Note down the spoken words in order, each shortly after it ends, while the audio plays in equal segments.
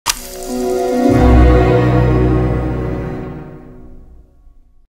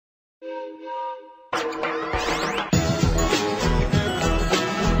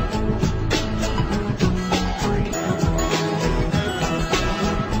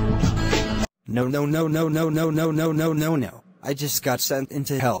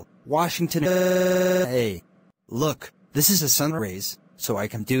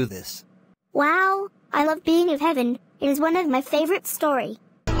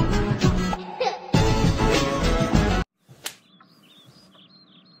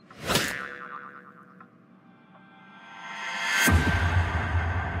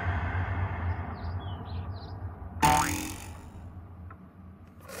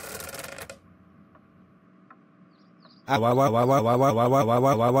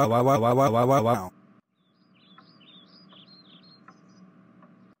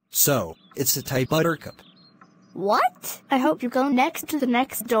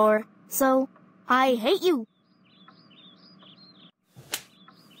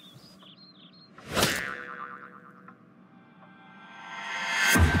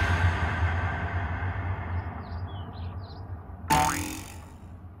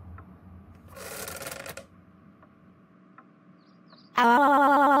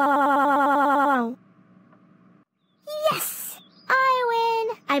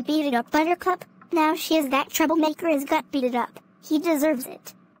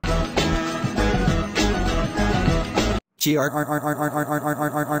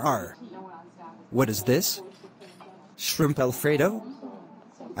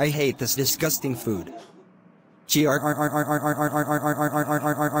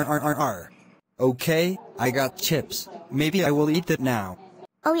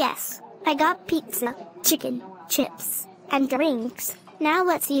got pizza, chicken, chips, and drinks. Now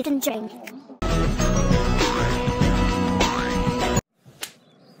let's eat and drink.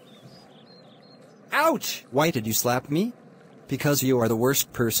 Ouch! Why did you slap me? Because you are the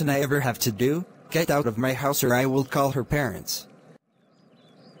worst person I ever have to do. Get out of my house or I will call her parents.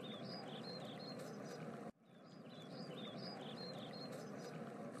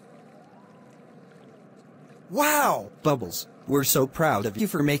 Wow! Bubbles, we're so proud of you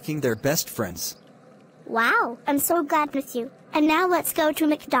for making their best friends. Wow, I'm so glad with you. And now let's go to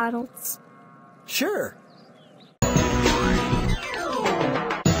McDonald's. Sure.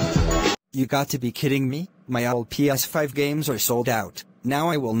 You got to be kidding me? My old PS5 games are sold out. Now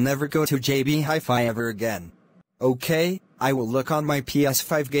I will never go to JB Hi-Fi ever again. Okay, I will look on my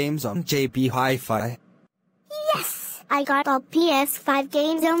PS5 games on JB Hi-Fi. Yes! I got all PS5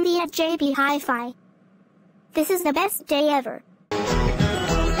 games only at JB Hi-Fi. This is the best day ever.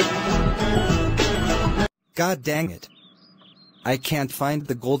 God dang it. I can't find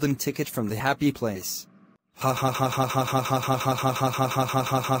the golden ticket from the happy place. Ha ha ha ha ha ha ha ha ha ha ha ha ha ha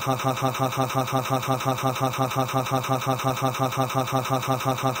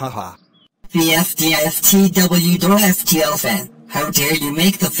ha ha ha. VFDIFTWFTL fan, how dare you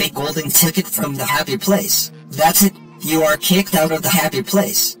make the fake golden ticket from the happy place? That's it, you are kicked out of the happy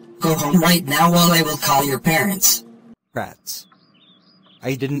place. Go home right now while I will call your parents. Rats.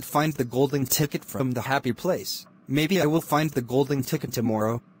 I didn't find the golden ticket from the happy place. Maybe I will find the golden ticket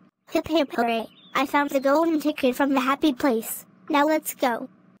tomorrow. Hip hip hooray. I found the golden ticket from the happy place. Now let's go.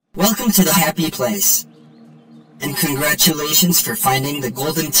 Welcome to the happy place. And congratulations for finding the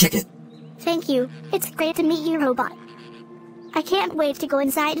golden ticket. Thank you. It's great to meet you, robot. I can't wait to go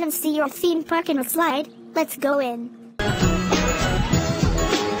inside and see your theme park and a slide. Let's go in.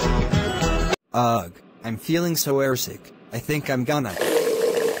 Ugh, I'm feeling so airsick. I think I'm gonna.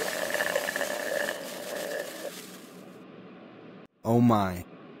 Oh my.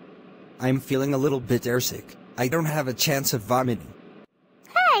 I'm feeling a little bit airsick. I don't have a chance of vomiting.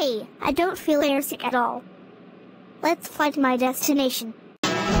 Hey, I don't feel airsick at all. Let's fly to my destination.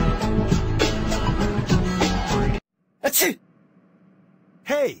 Achoo!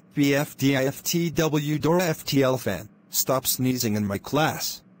 Hey, BFDIFTWFTL fan, stop sneezing in my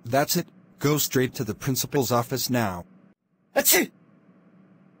class. That's it, go straight to the principal's office now. Achoo!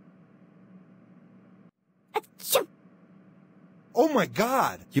 Achoo! Oh my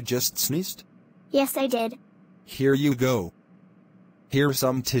god, you just sneezed? Yes, I did. Here you go. Here's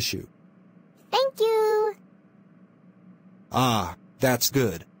some tissue. Thank you. Ah, that's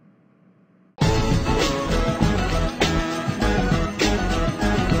good.